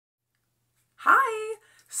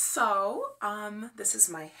This is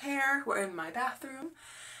my hair. We're in my bathroom,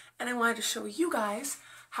 and I wanted to show you guys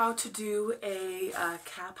how to do a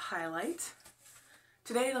cap highlight.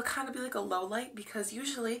 Today it'll kind of be like a low light because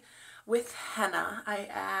usually with henna I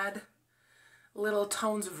add little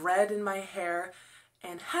tones of red in my hair,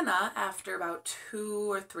 and henna after about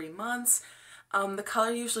 2 or 3 months the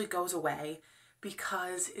color usually goes away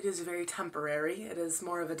because it is very temporary. It is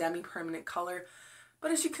more of a demi-permanent color. But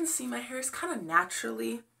as you can see, my hair is kind of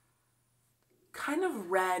naturally kind of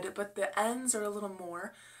red, but the ends are a little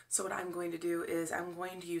more. So what I'm going to do is I'm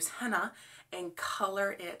going to use henna and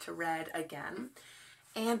color it red again.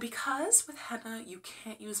 And because with henna you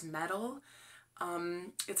can't use metal,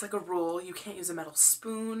 it's like a rule, you can't use a metal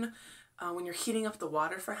spoon. When you're heating up the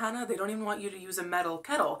water for henna, they don't even want you to use a metal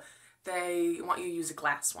kettle. They want you to use a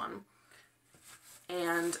glass one.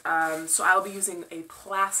 And so I'll be using a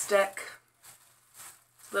plastic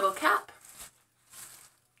little cap.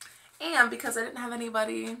 And because I didn't have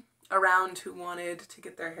anybody around who wanted to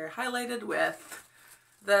get their hair highlighted with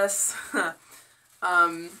this,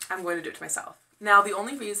 I'm going to do it to myself. Now, the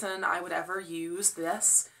only reason I would ever use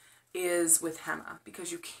this is with henna,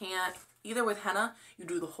 because you can't, either with henna, you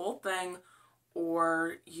do the whole thing,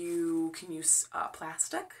 or you can use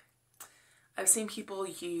plastic. I've seen people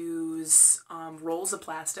use rolls of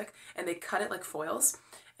plastic, and they cut it like foils,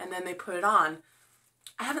 and then they put it on.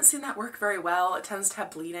 I haven't seen that work very well. It tends to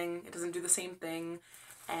have bleeding. It doesn't do the same thing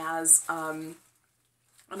as a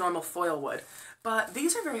normal foil would. But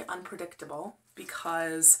these are very unpredictable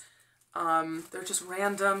because they're just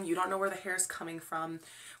random. You don't know where the hair is coming from,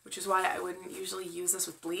 which is why I wouldn't usually use this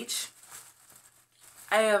with bleach.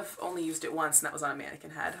 I have only used it once, and that was on a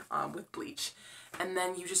mannequin head with bleach. And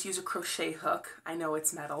then you just use a crochet hook. I know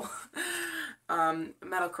it's metal.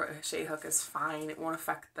 Metal crochet hook is fine. It won't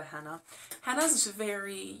affect the henna. Henna is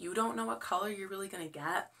very, you don't know what color you're really going to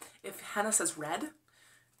get. If henna says red,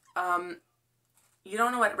 you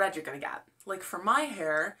don't know what red you're going to get. Like for my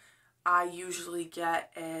hair, I usually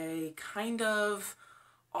get a kind of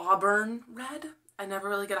auburn red. I never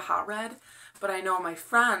really get a hot red. But I know my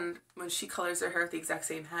friend, when she colors her hair with the exact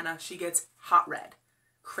same henna, she gets hot red.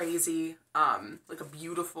 Crazy, like a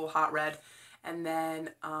beautiful hot red. And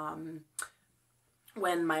then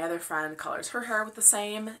when my other friend colors her hair with the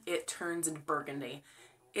same, it turns into burgundy.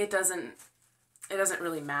 It doesn't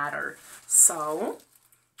really matter. So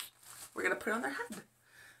we're gonna put it on their head.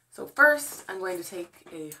 So first I'm going to take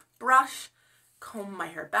a brush, comb my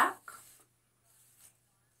hair back.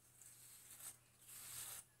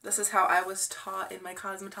 This is how I was taught in my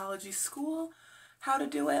cosmetology school how to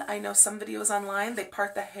do it. I know some videos online, they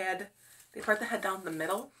part the head down the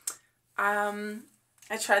middle.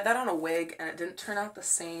 I tried that on a wig and it didn't turn out the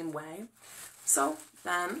same way. So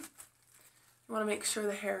then you want to make sure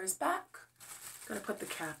the hair is back. I'm going to put the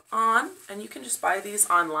cap on, and you can just buy these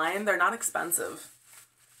online. They're not expensive.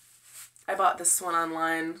 I bought this one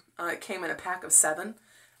online. It came in a pack of 7.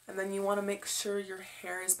 And then you want to make sure your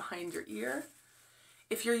hair is behind your ear.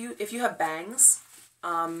 If you have bangs,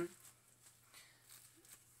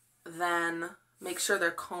 then make sure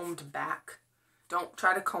they're combed back. Don't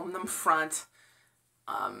try to comb them front,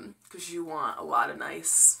 because you want a lot of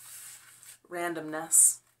nice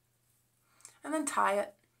randomness. And then tie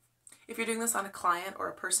it. If you're doing this on a client or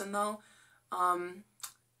a person though,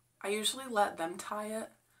 I usually let them tie it.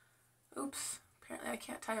 Oops, apparently I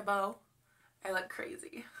can't tie a bow. I look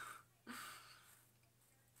crazy.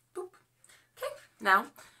 Boop. Okay, now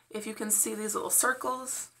if you can see these little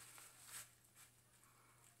circles,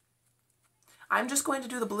 I'm just going to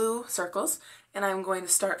do the blue circles, and I'm going to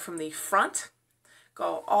start from the front,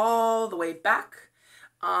 go all the way back,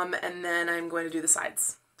 and then I'm going to do the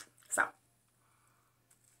sides. So,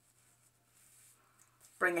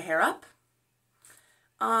 bring a hair up.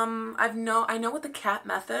 I know with the cap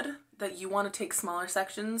method that you want to take smaller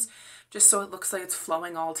sections just so it looks like it's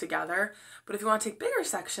flowing all together. But if you want to take bigger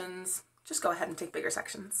sections, just go ahead and take bigger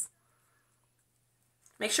sections.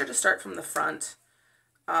 Make sure to start from the front.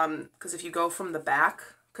 Because if you go from the back,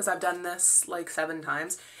 because I've done this like 7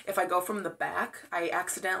 times, if I go from the back, I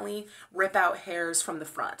accidentally rip out hairs from the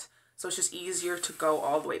front. So it's just easier to go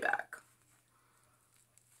all the way back.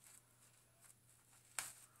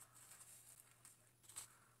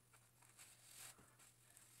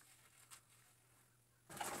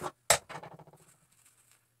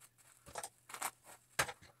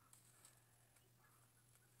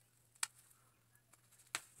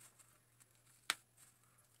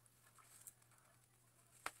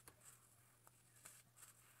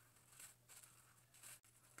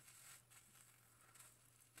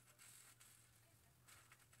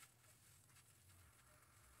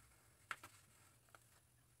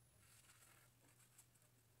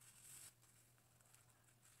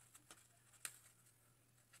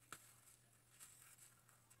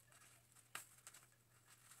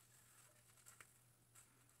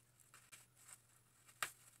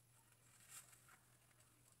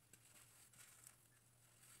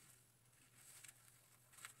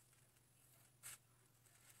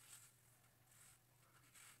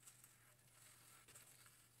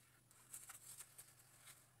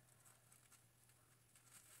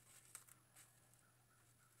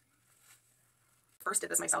 first did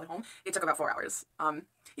this myself at home, it took about 4 hours. You don't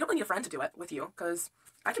really need a friend to do it with you, because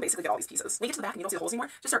I can basically get all these pieces. When you get to the back and you don't see the holes anymore,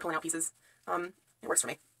 just start pulling out pieces. It works for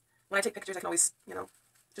me. When I take pictures, I can always, you know,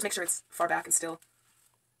 just make sure it's far back and still.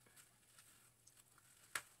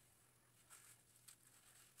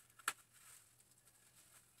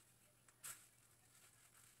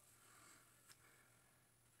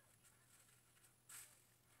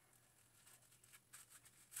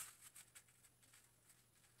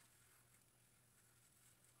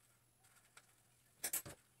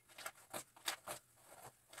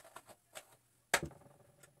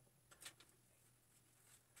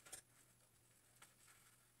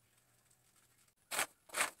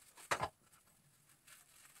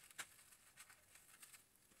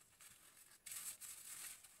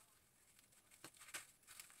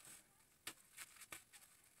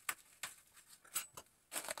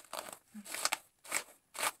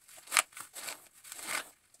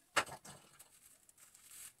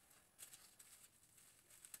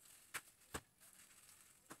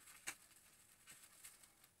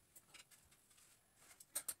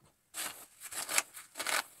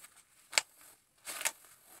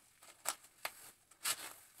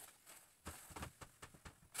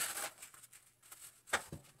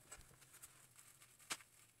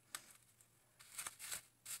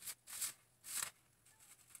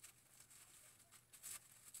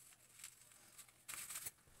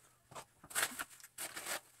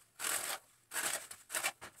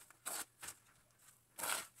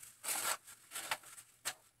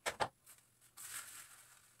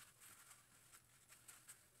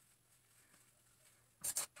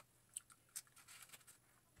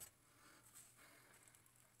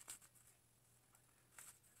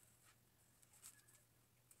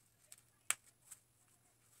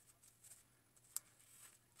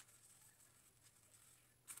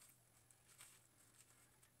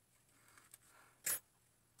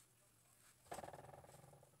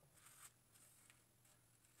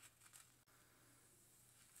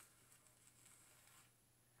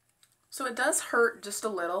 So it does hurt just a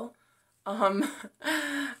little. Um,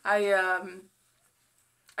 I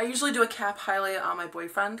I usually do a cap highlight on my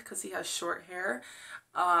boyfriend because he has short hair.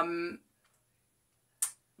 Um,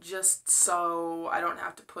 just so I don't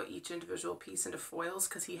have to put each individual piece into foils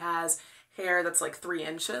because he has hair that's like 3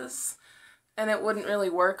 inches. And it wouldn't really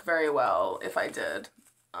work very well if I did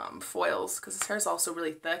foils because his hair is also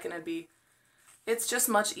really thick, and it's just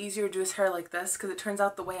much easier to do his hair like this because it turns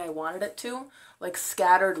out the way I wanted it to, like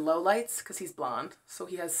scattered lowlights, because he's blonde, so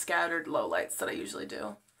he has scattered lowlights that I usually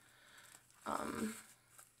do.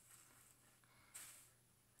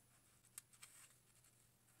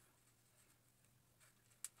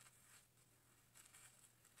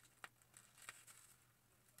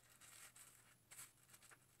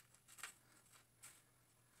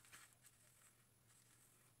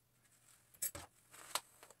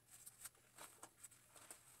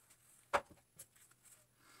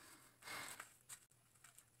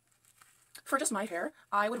 For just my hair,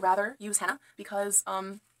 I would rather use henna because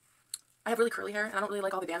I have really curly hair and I don't really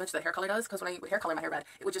like all the damage that hair color does, because when I would hair color my hair red,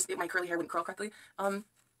 my curly hair wouldn't curl correctly. So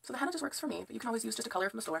the henna just works for me, but you can always use just a color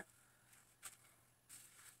from the store.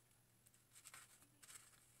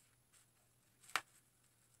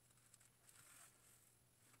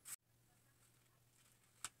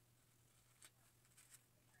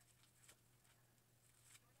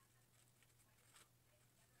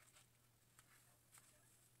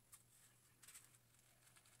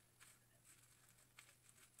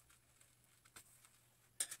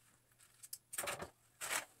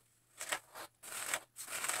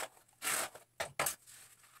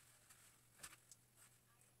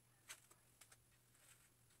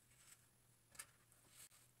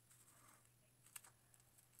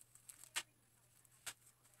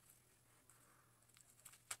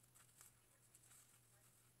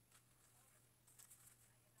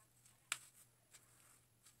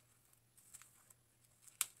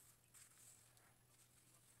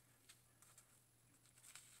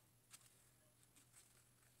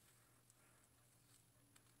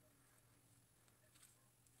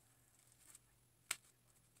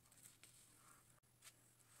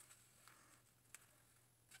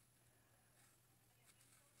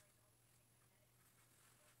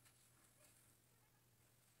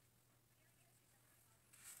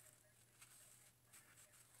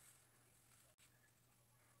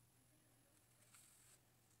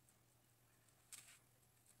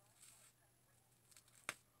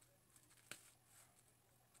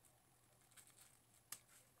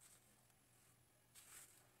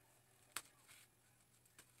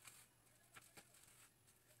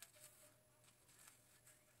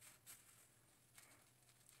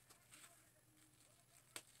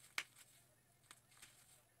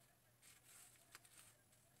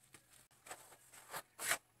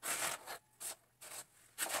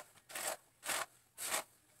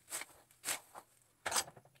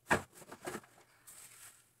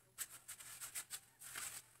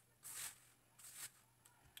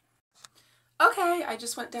 I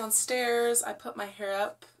just went downstairs. I put my hair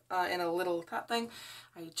up in a little top thing.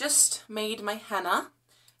 I just made my henna,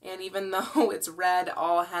 and even though it's red,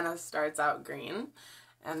 all henna starts out green.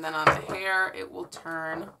 And then on the hair, it will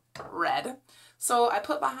turn red. So I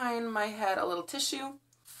put behind my head a little tissue.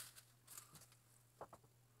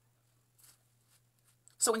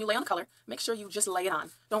 So when you lay on the color, make sure you just lay it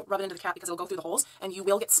on. Don't rub it into the cap because it'll go through the holes and you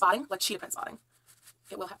will get spotting, like cheetah print spotting.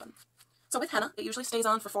 It will happen. So with henna, it usually stays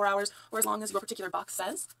on for 4 hours or as long as your particular box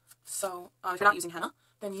says. So if you're not using henna,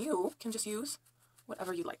 then you can just use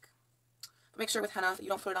whatever you like. But make sure with henna that you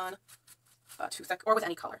don't put it on too thick, or with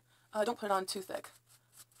any color. Don't put it on too thick.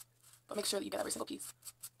 But make sure that you get every single piece.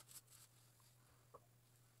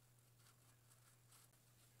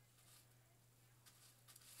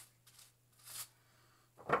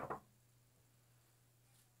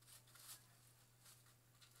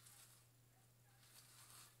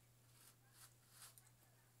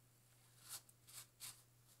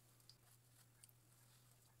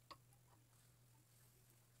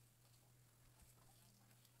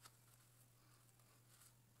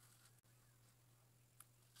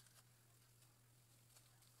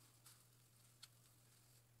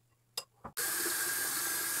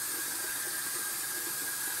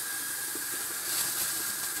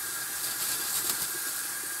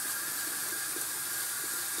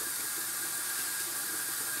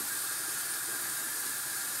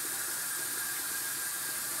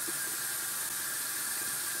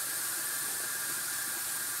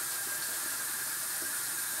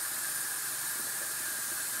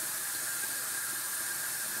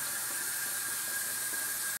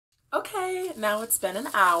 Okay, now it's been an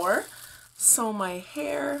hour, so my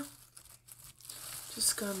hair,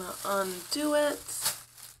 just gonna undo it,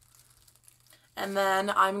 and then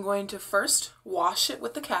I'm going to first wash it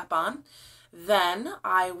with the cap on, then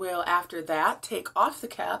I will, after that, take off the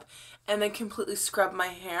cap, and then completely scrub my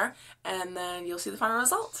hair, and then you'll see the final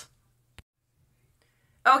result.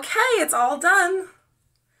 Okay, it's all done!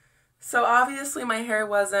 So obviously my hair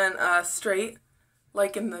wasn't straight,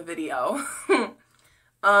 like in the video.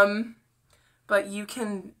 But you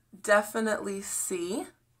can definitely see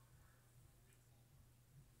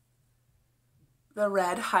the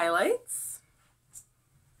red highlights.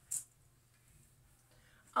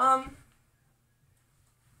 I'll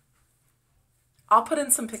put in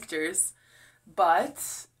some pictures,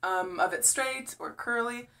 but of it straight or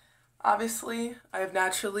curly. Obviously, I have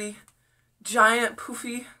naturally giant,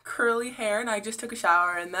 poofy, curly hair, and I just took a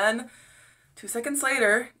shower, and then 2 seconds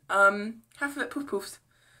later, half of it poof-poofed.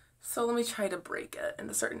 So let me try to break it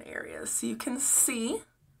into certain areas so you can see.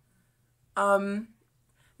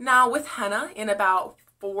 Now with henna, in about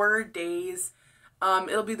 4 days,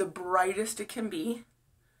 it'll be the brightest it can be.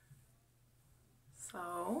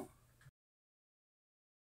 So